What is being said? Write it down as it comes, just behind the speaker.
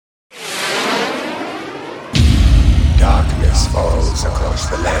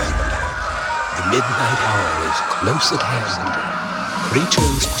the land. The midnight hour is close at hand.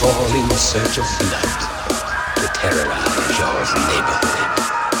 Creatures crawl in search of blood to terrorize your neighborhood.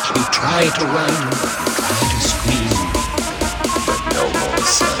 You try to run, you try to scream, but no more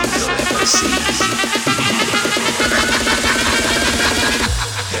sun you'll ever see.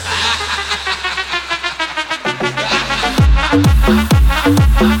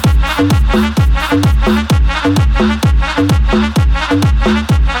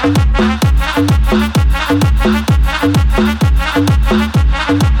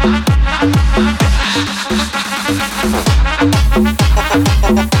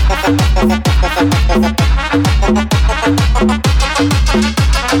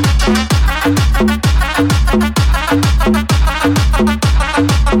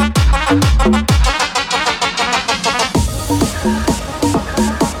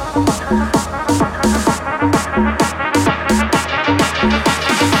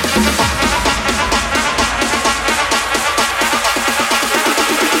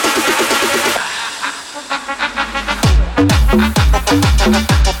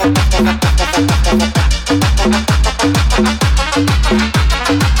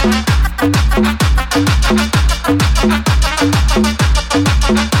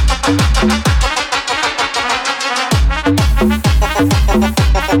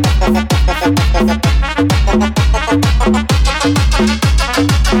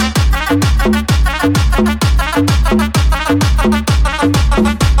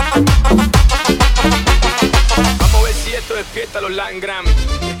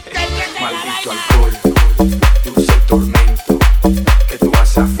 Maldito alcohol, dulce tormento, que tú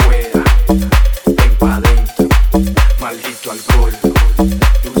vas afuera, ven pa' adentro. Maldito alcohol,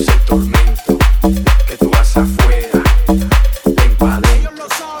 dulce tormento, que tú vas afuera, ven pa' adentro.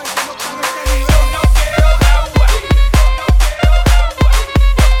 Yo no quiero agua, yo no quiero agua,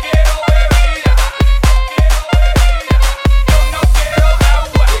 yo quiero bebida, yo no quiero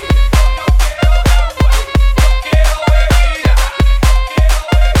agua, yo quiero bebida.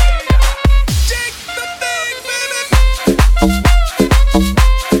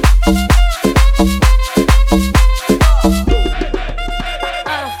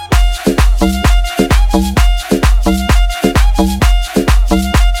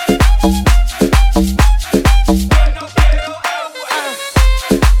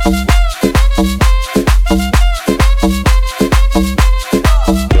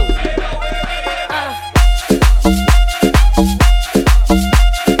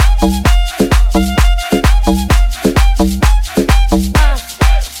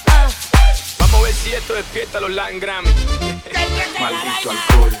 Despierta los Langram. Maldito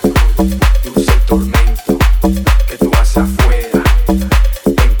alcohol, dulce tormento, que tú vas afuera,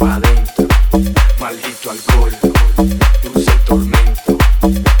 ven pa' adentro. Maldito alcohol, dulce tormento,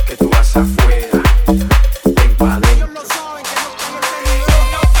 que tú vas afuera, ven pa' adentro. Yo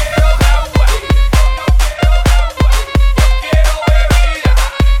no quiero agua, yo quiero bebida,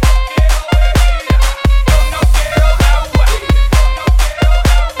 yo no quiero agua,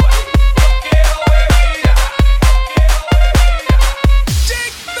 yo quiero bebida.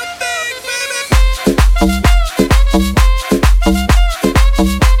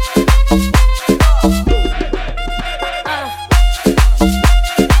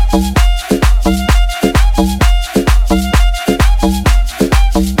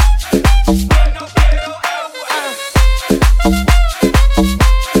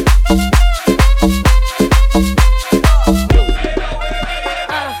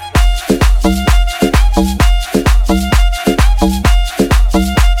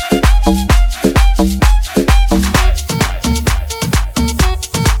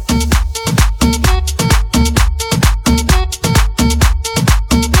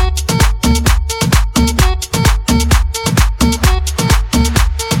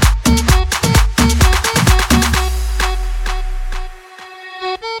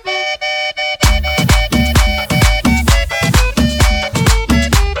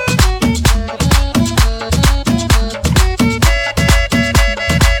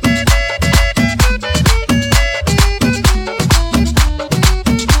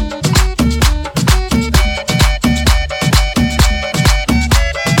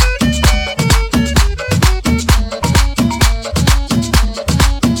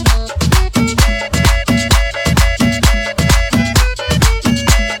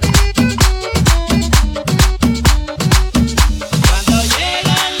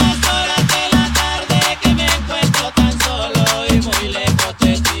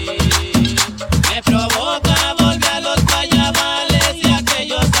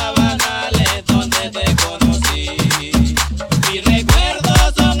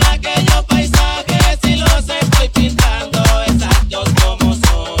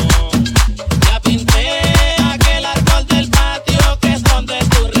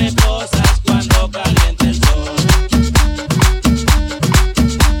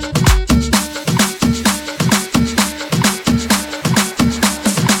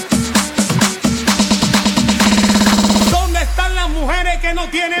 que no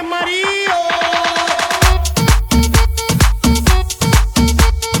tienen marido.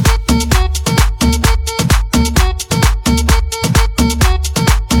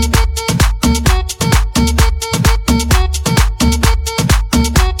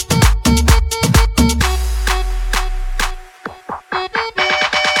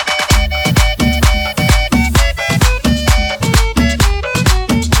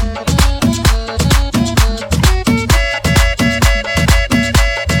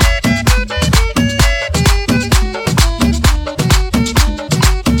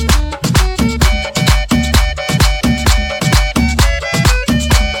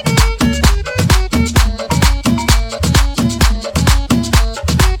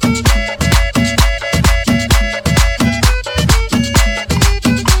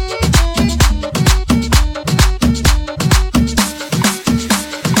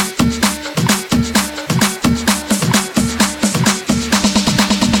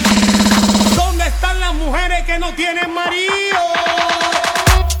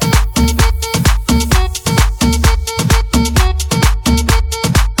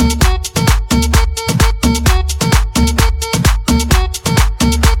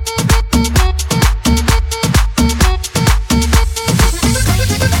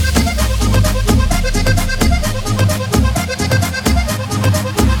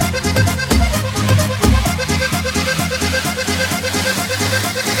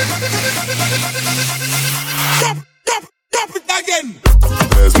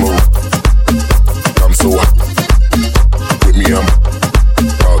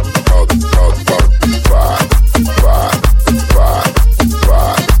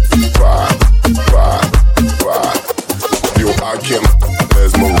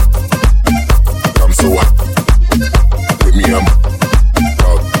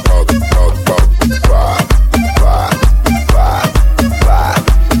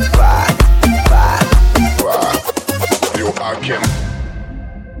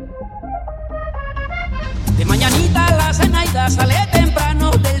 De mañanita la Zenaida sale temprano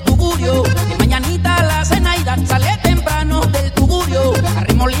del tugurio. De mañanita la Zenaida sale temprano del tugurio.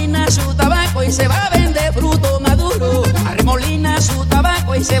 Arremolina su tabaco y se va a vender fruto maduro. Arremolina su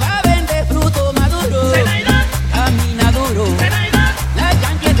tabaco y se va a vender fruto maduro. Zenaida camina duro. Zenaida la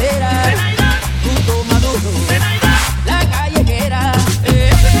canquetera. Zenaida fruto maduro. Zenaida la callejera.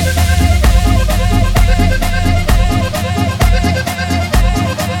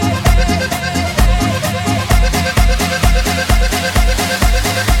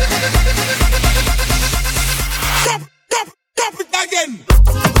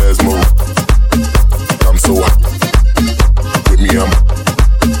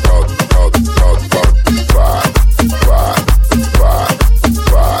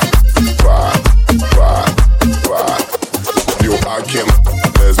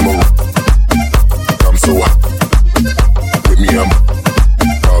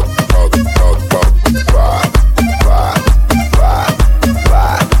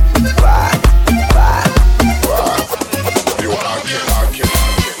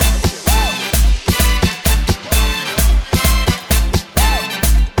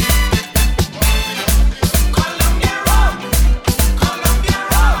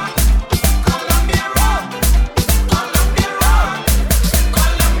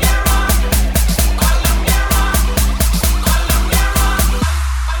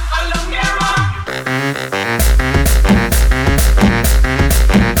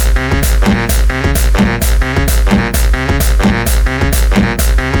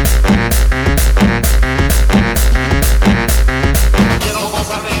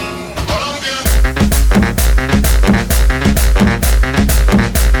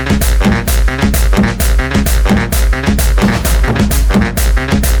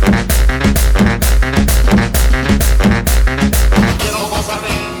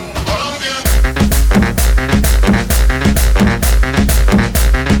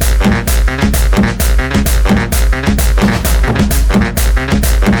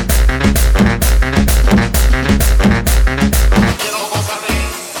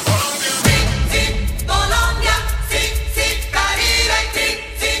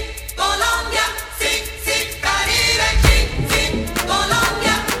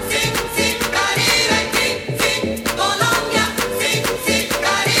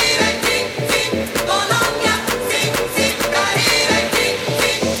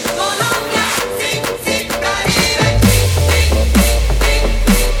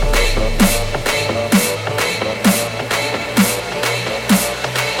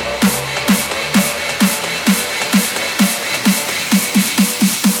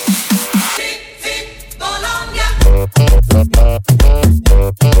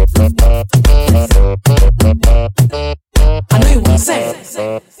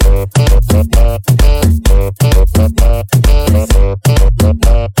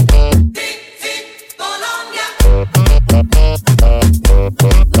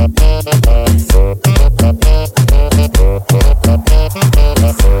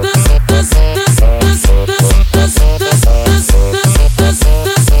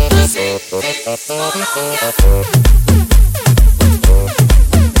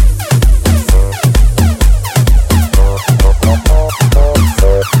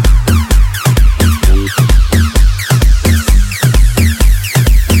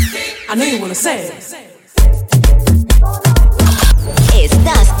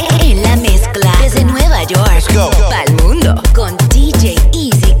 Estás en la mezcla desde Nueva York pa'l mundo con DJ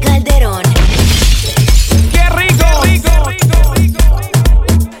EASY Calderón. ¡Qué rico!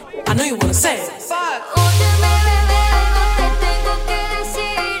 I know you wanna say it. Óyeme, bebé, algo te tengo que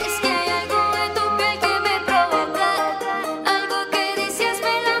decir. Es que hay algo en tu piel que me provoca. Algo que dice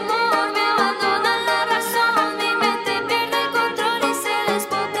hazme el amor, me abandona la razón. Mi mente pierde el control y se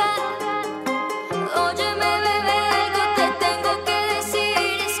desboca. Óyeme, bebé, algo te tengo que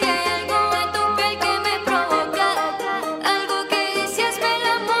decir. Es que hay algo en tu piel que me provoca. Algo que dice hazme el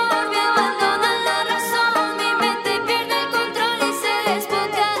amor, me abandona la razón. Mi mente pierde el control y se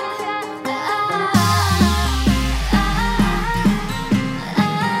desboca.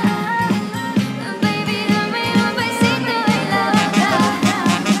 Baby, dame un besito en la boca. Baby, dame un besito en la boca.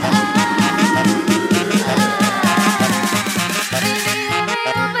 Baby,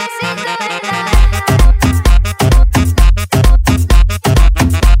 dame un besito en la boca.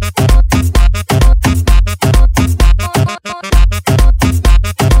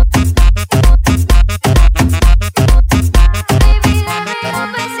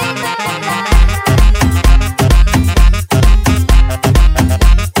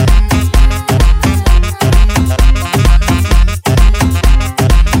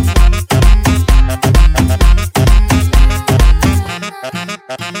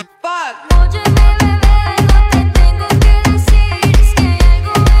 Óyeme, bebé, algo te tengo que decir. Es que hay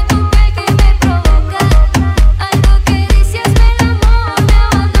algo en tu piel que me provoca. Algo que dice hazme el amor, me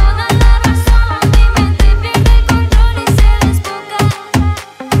abandona la razón. Mi mente pierde el control y se desboca.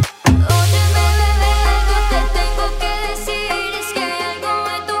 Óyeme, bebé, algo te tengo que decir. Es que hay algo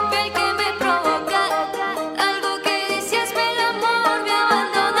en tu piel que me provoca. Algo que dice hazme el amor, me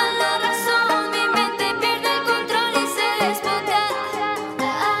abandona la razón. Mi mente pierde el control y se desboca.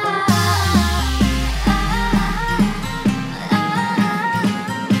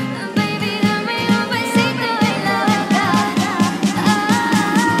 Baby, dame un besito en la boca.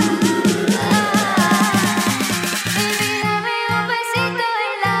 Baby, dame un besito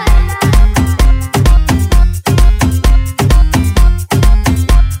en la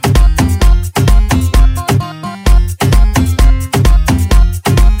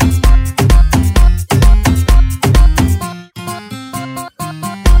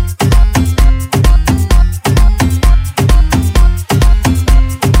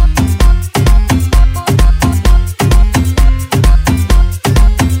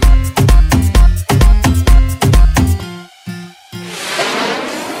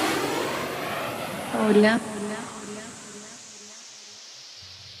Hola.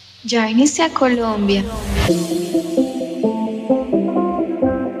 Ya viniste a Colombia.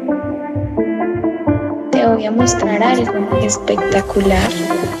 Te voy a mostrar algo espectacular.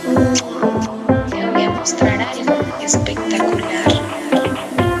 Te voy a mostrar algo espectacular.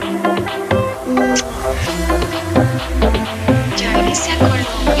 Ya viniste a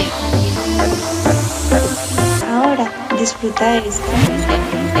Colombia. Ahora disfruta de esto.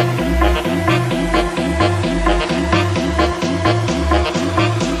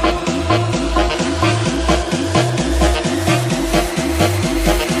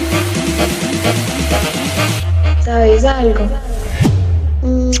 ¿Sabes algo?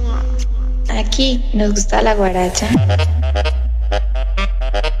 Aquí nos gusta la guaracha.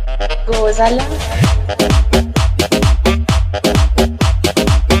 Gózala.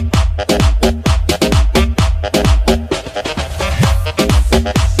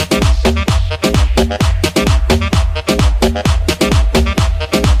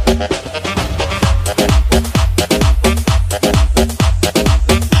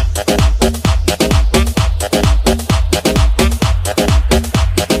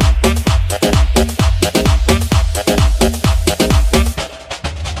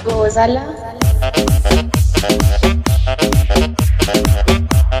 Gózala.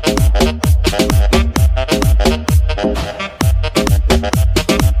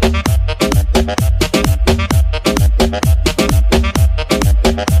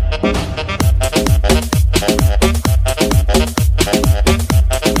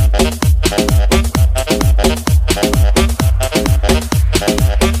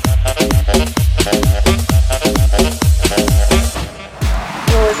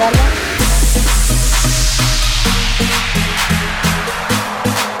 gózala.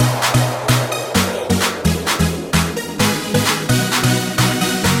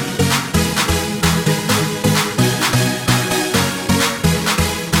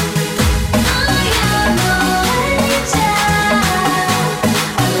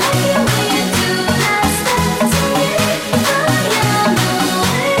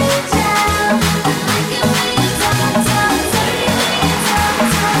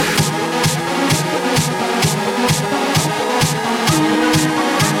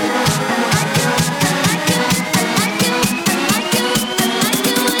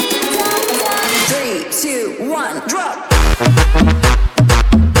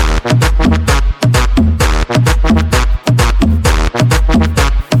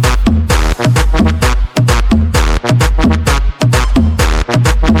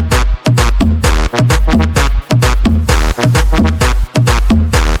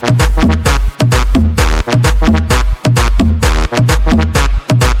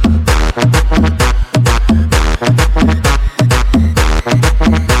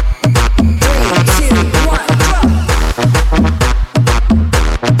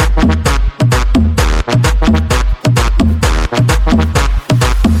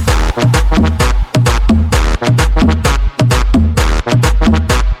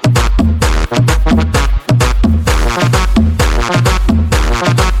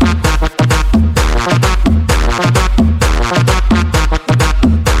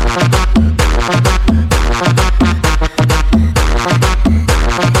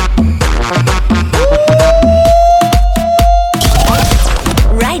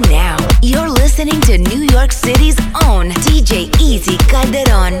 City's own DJ EASY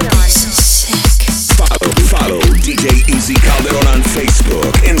Calderon. Follow DJ EASY Calderon on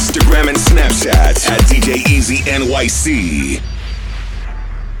Facebook, Instagram, and Snapchat at DJ EASY NYC.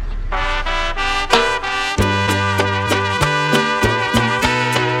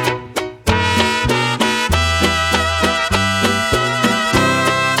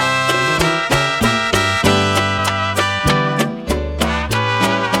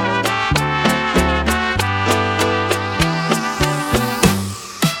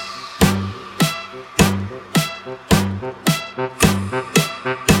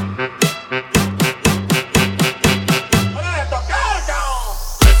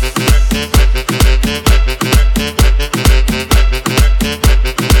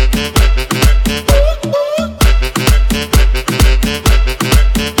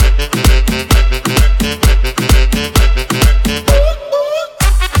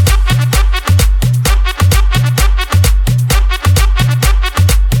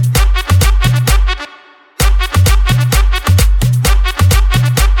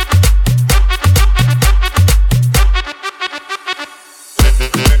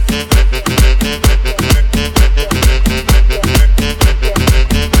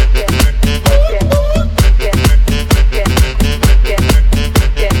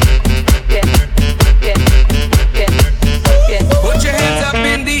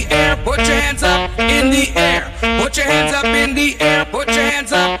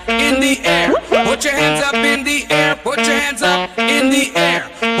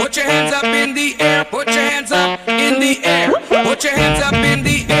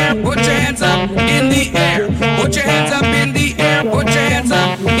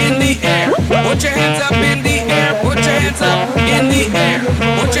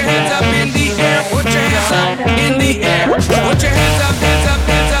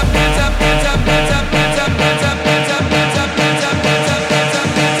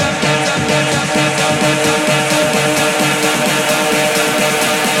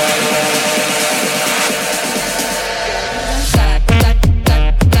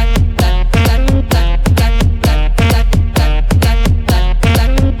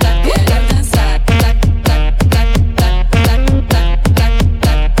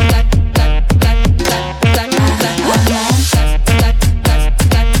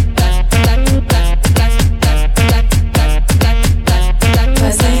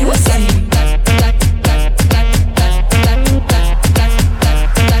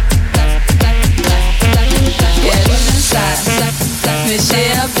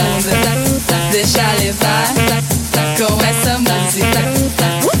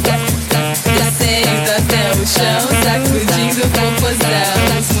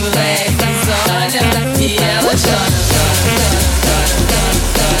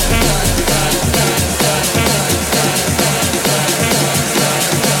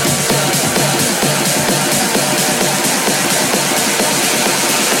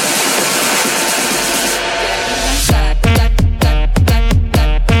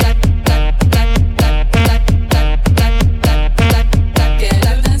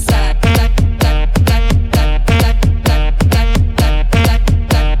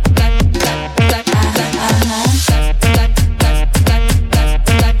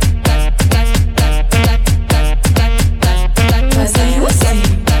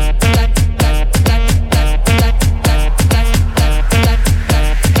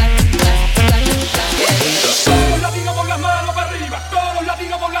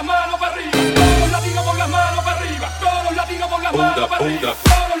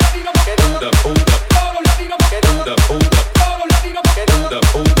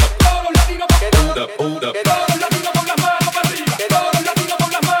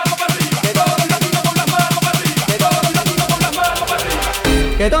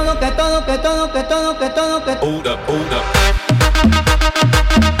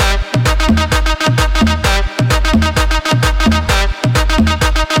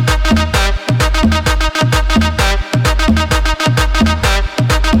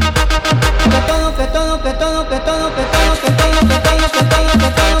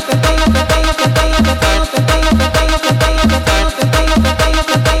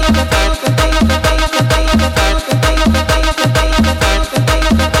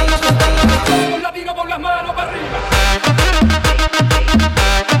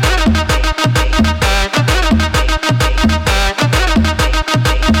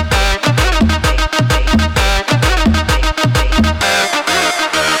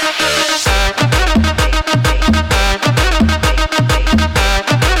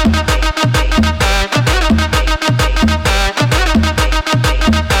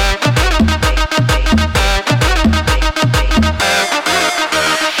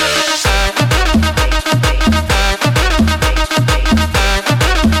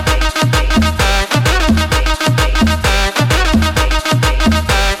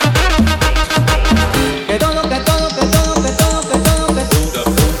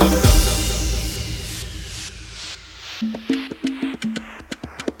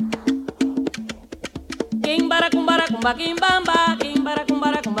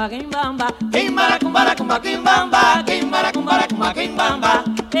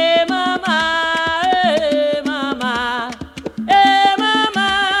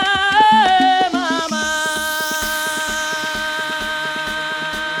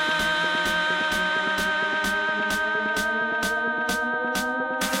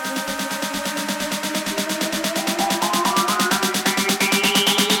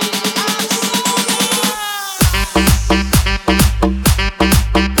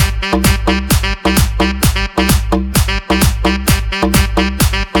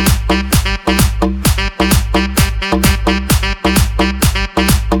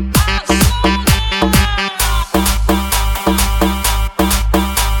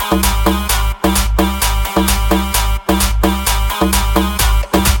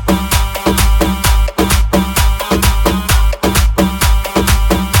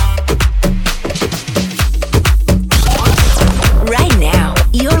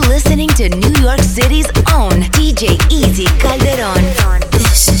 DJ EASY Calderon.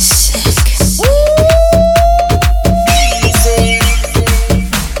 This is sick.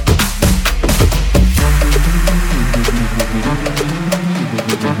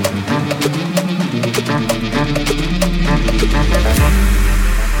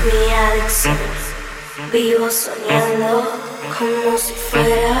 Mi adicción, vivo soñando como si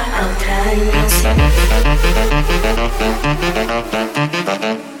fuera a otra dimensión.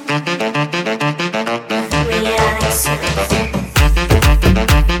 Mi adicción.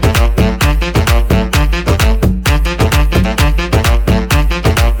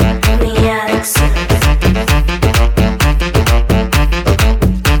 Mi adicción. Mi adicción.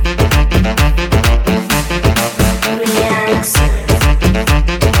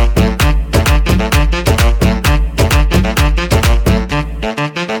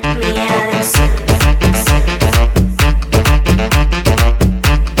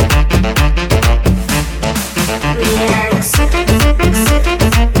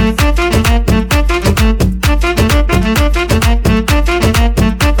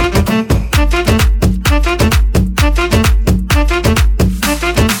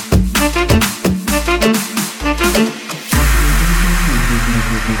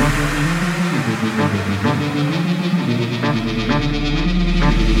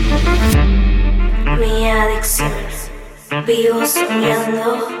 Mi adicción, vivo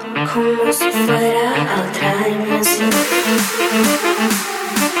soñando como si fuera a otra dimensión.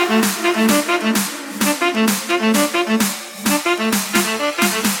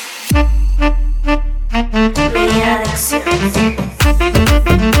 Mi adicción.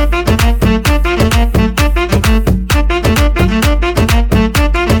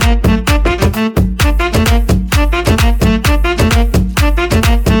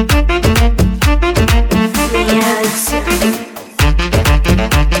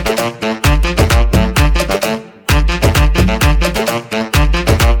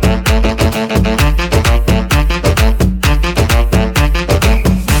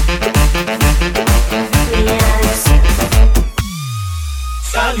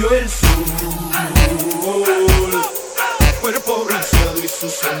 Salió el sol, cuerpo brazos.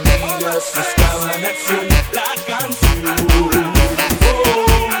 sus amigas estaba en acción la canción.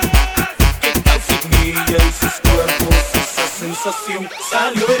 Que causa en ella y sus cuerpos esa sensación.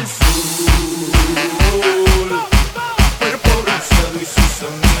 Salió el sol, cuerpo bronceado y sus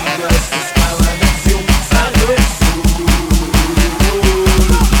amigas estaban en acción. Salió el sol,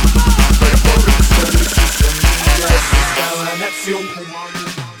 cuerpo bronceado y sus amigas estaban en acción.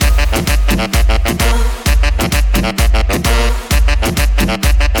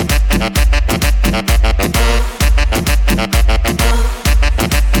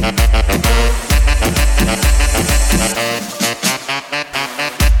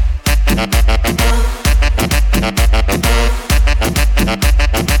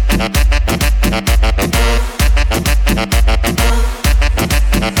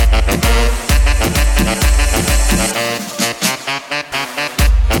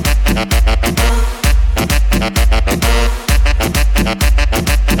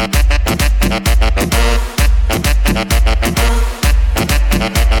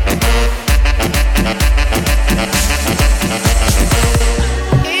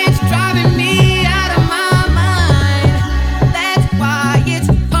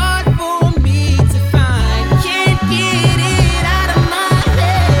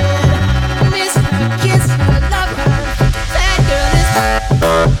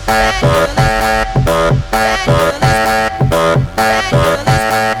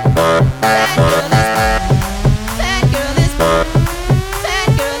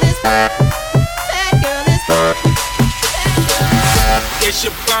 It's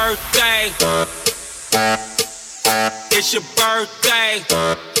your birthday. It's your birthday.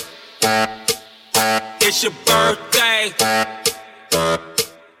 It's your birthday.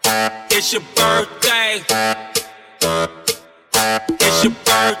 It's your birthday. It's your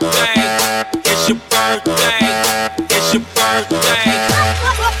birthday. It's your birthday. It's your birthday.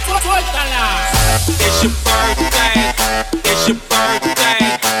 It's your birthday. It's your birthday.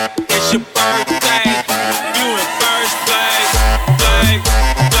 It's your birthday. You in first place. Play,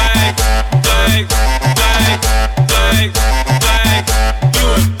 play, play, play, play, play. You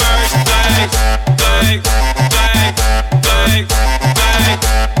in first place. Play, play, play, play,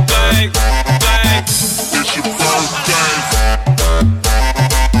 play, play. It's your birthday.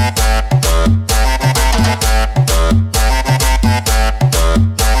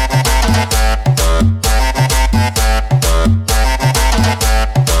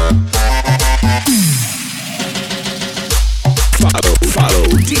 Follow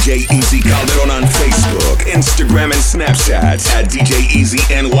DJ EASY Calderon on Facebook, Instagram, and Snapchat at DJ EASY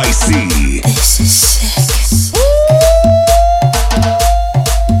NYC. This is sick.